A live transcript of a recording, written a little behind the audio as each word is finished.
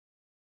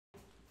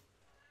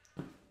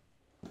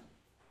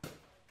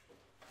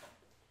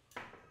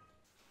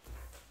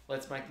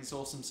let's make this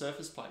awesome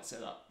surface plate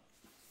setup.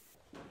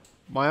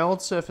 My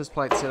old surface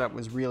plate setup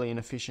was really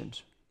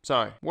inefficient.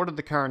 So, what are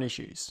the current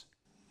issues?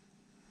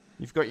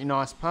 You've got your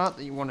nice part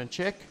that you want to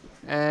check,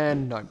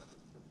 and no.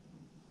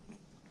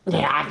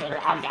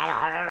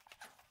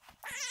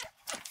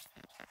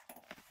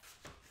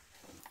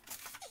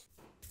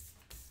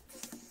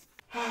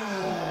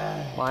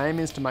 My aim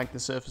is to make the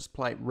surface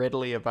plate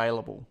readily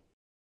available.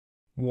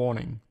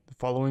 Warning, the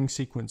following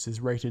sequence is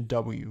rated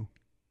W.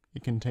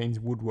 It contains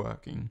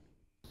woodworking.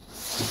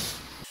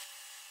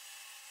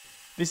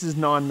 This is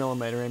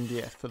 9mm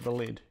MDF for the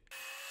lid.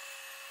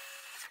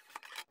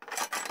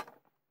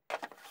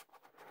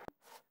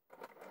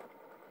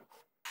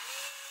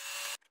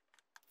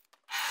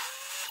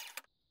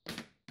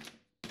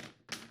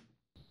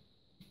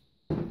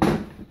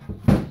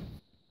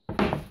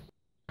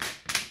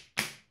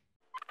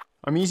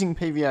 I'm using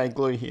PVA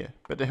glue here,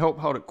 but to help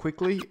hold it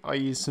quickly, I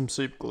use some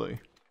soup glue.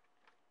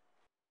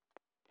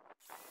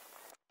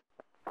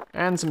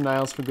 And some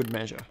nails for good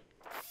measure.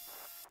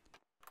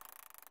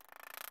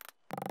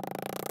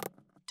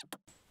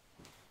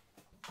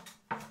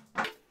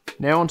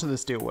 Now onto the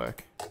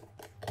steelwork.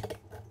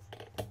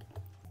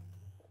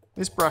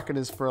 This bracket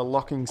is for a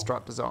locking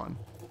strut design,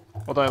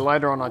 although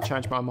later on I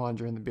changed my mind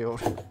during the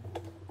build.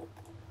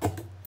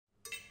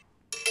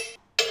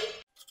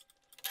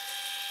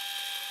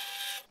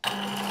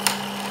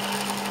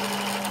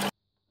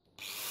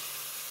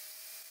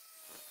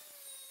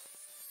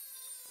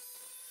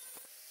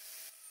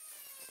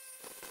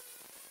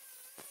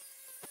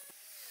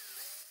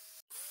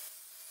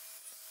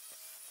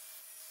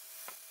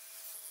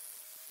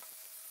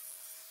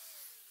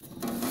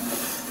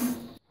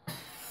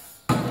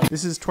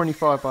 This is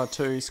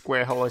 25x2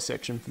 square hollow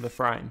section for the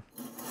frame.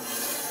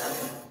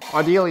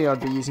 Ideally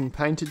I'd be using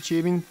painted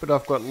tubing, but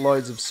I've got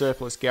loads of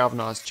surplus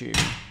galvanised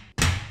tubing.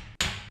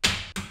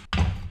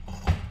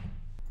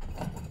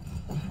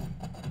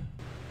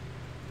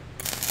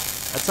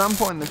 At some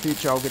point in the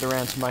future I'll get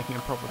around to making a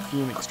proper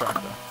fume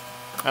extractor.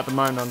 At the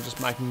moment I'm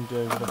just making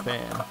do with a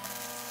fan.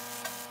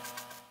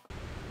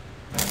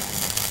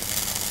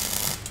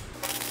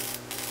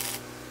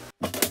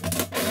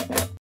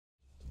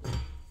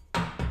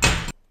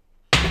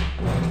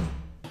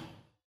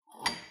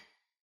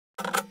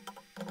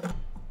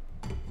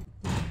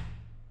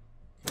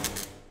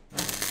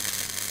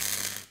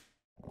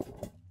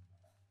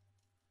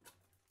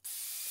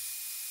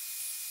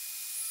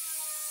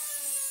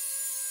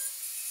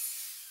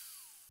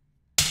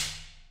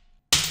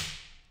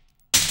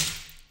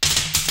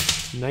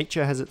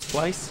 Nature has its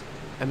place,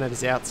 and that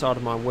is outside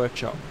of my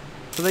workshop.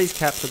 So these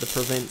caps are to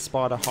prevent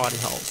spider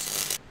hidey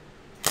holes.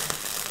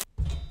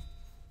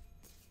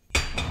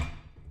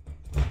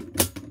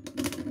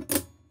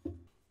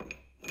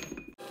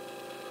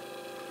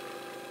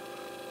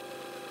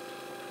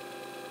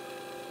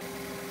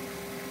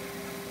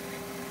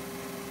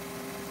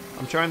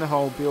 I'm showing the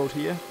whole build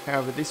here,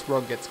 however this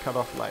rod gets cut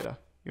off later.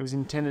 It was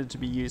intended to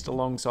be used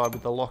alongside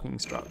with the locking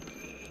strut.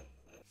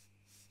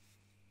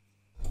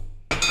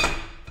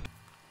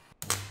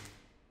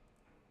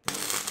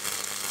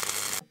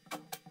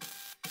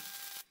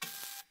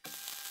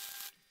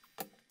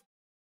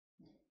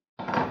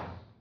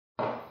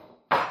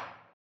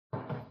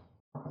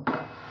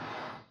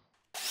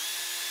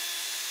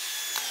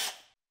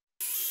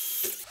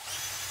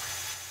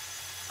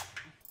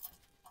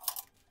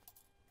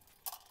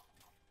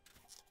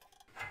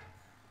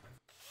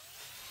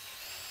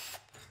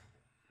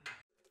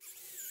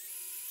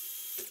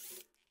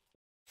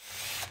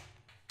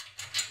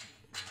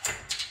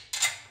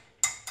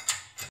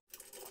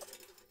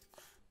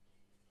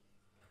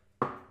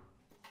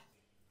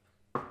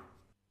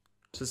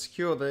 To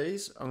secure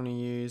these, I'm going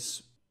to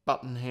use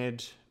button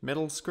head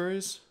metal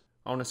screws.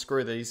 I want to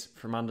screw these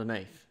from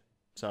underneath.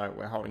 So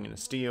we're holding in a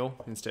steel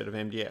instead of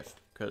MDF,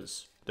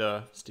 because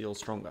the steel's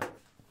stronger.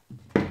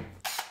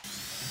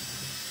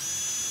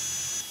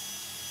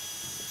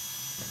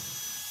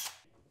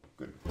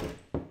 Good.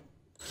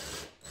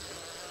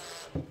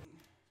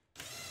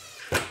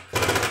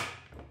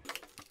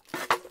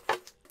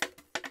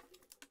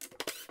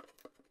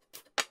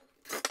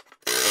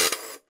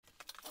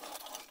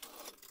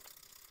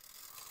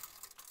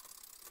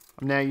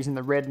 I'm now using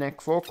the redneck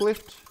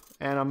forklift,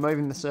 and I'm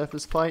moving the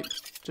surface plate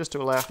just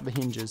to allow for the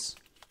hinges.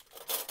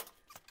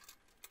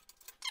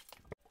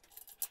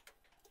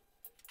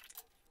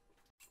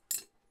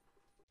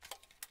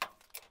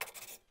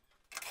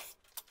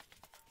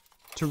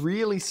 To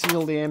really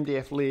seal the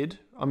MDF lid,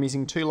 I'm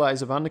using 2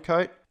 layers of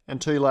undercoat and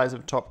 2 layers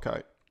of top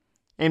coat.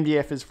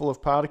 MDF is full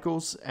of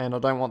particles, and I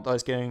don't want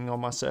those getting on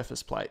my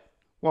surface plate.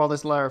 While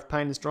this layer of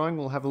paint is drying,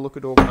 we'll have a look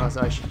at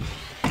organisation.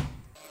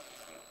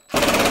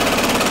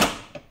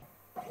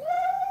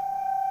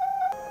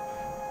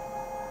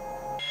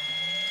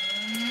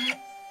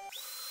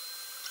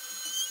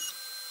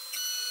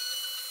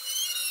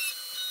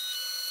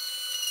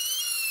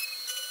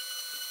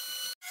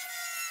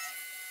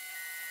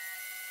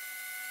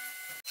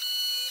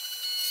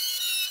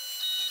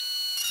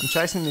 I'm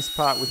chasing this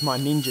part with my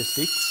ninja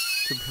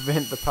sticks to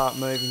prevent the part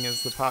moving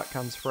as the part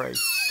comes free.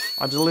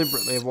 I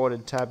deliberately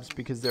avoided tabs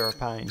because they're a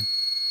pain.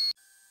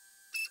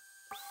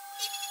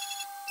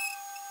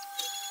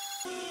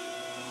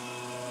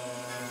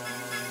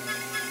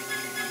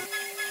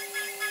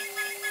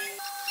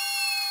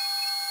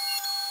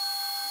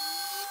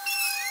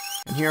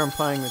 And here I'm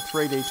playing with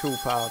 3D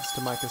toolpaths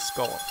to make a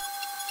scallop.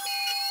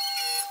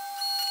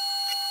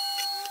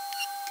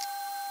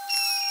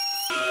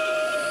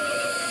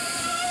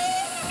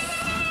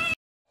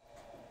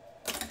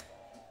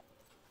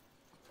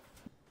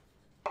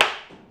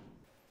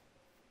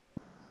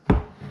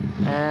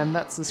 And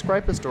that's the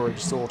scraper storage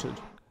sorted.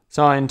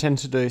 So I intend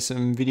to do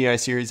some video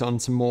series on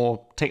some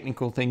more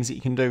technical things that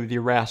you can do with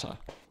your router.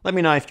 Let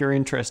me know if you're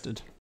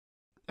interested.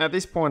 At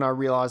this point I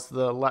realised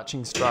the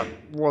latching strut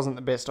wasn't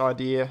the best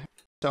idea,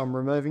 so I'm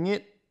removing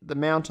it, the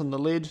mount on the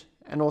lid,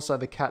 and also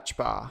the catch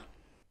bar.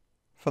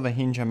 For the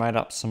hinge I made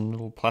up some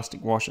little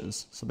plastic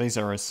washers, so these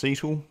are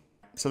acetal.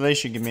 So these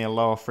should give me a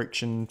lower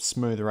friction,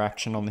 smoother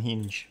action on the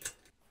hinge.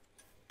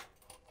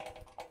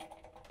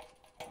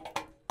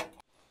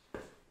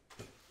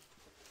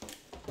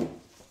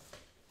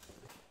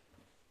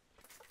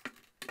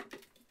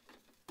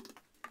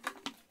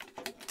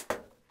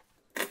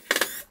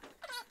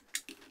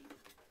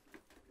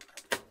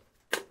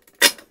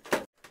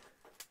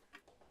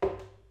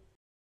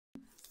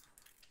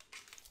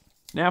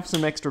 Now for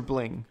some extra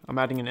bling, I'm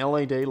adding an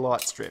LED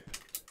light strip.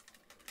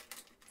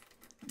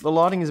 The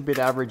lighting is a bit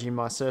average in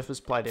my surface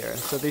plate area,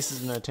 so this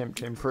is an attempt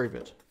to improve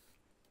it.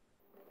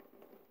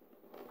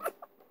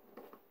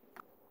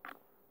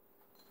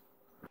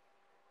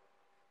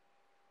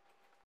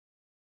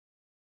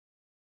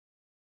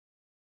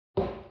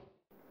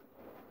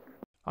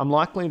 I'm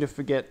likely to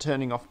forget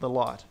turning off the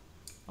light.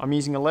 I'm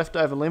using a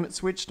leftover limit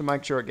switch to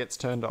make sure it gets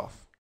turned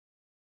off.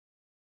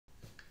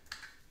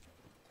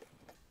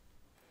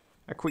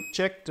 A quick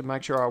check to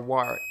make sure I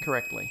wire it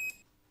correctly.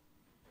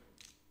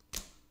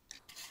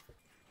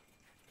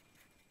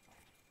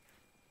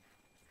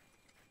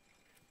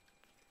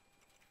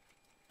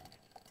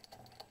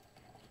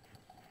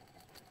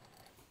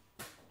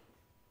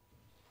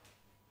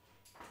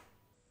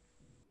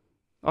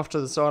 Off to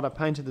the side I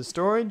painted the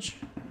storage.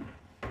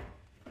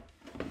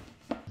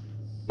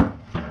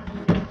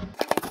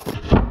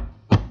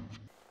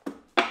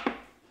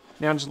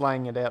 Now I'm just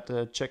laying it out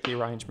to check the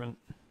arrangement.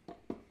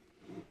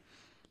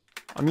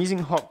 I'm using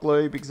hot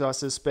glue because I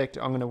suspect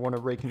I'm going to want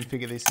to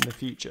reconfigure this in the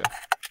future.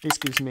 This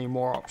gives me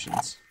more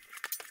options.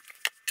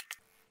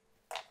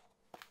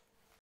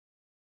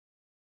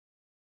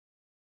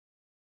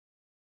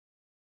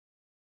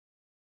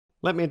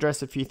 Let me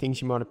address a few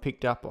things you might have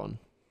picked up on.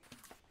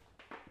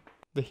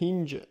 The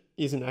hinge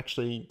isn't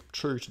actually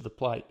true to the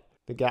plate.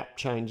 The gap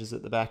changes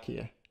at the back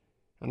here.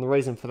 And the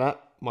reason for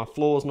that, my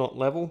floor is not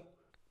level.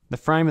 The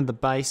frame of the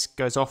base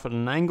goes off at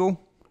an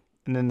angle,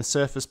 and then the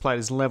surface plate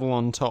is level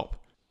on top.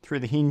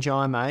 Through the hinge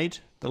I made,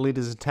 the lid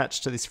is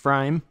attached to this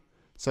frame,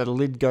 so the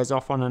lid goes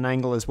off on an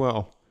angle as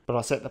well. But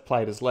I set the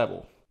plate as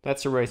level.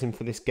 That's the reason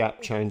for this gap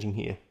changing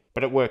here.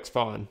 But it works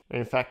fine, and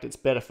in fact it's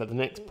better for the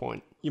next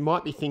point. You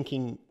might be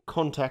thinking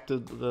contact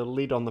of the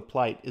lid on the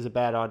plate is a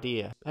bad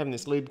idea. Having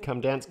this lid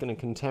come down is going to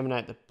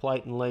contaminate the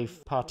plate and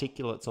leave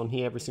particulates on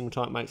here every single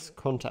time it makes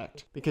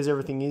contact. Because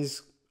everything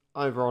is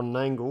over on an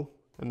angle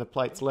and the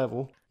plate's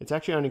level, it's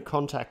actually only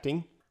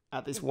contacting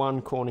at this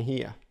one corner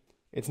here.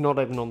 It's not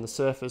even on the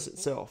surface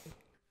itself.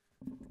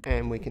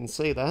 And we can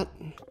see that.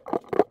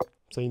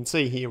 So you can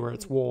see here where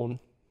it's worn.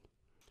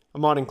 I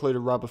might include a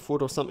rubber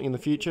foot or something in the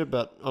future,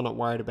 but I'm not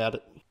worried about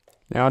it.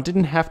 Now I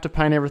didn't have to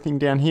paint everything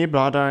down here, but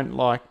I don't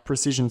like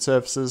precision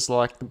surfaces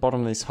like the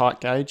bottom of this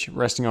height gauge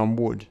resting on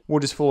wood.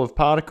 Wood is full of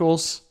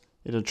particles,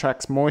 it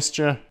attracts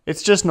moisture.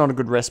 It's just not a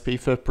good recipe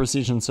for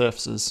precision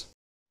surfaces.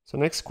 So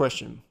next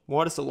question,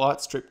 why does the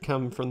light strip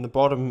come from the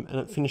bottom and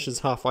it finishes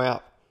halfway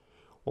up?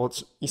 Well,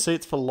 you see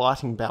it's for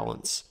lighting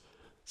balance.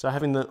 So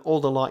having all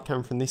the light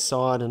come from this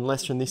side and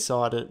less from this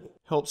side, it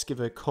helps give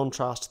a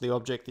contrast to the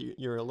object that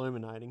you're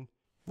illuminating.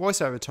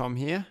 Voiceover Tom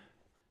here.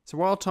 So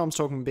while Tom's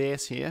talking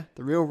BS here,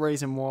 the real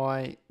reason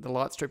why the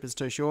light strip is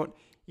too short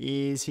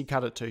is he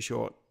cut it too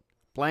short.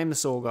 Blame the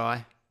saw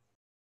guy.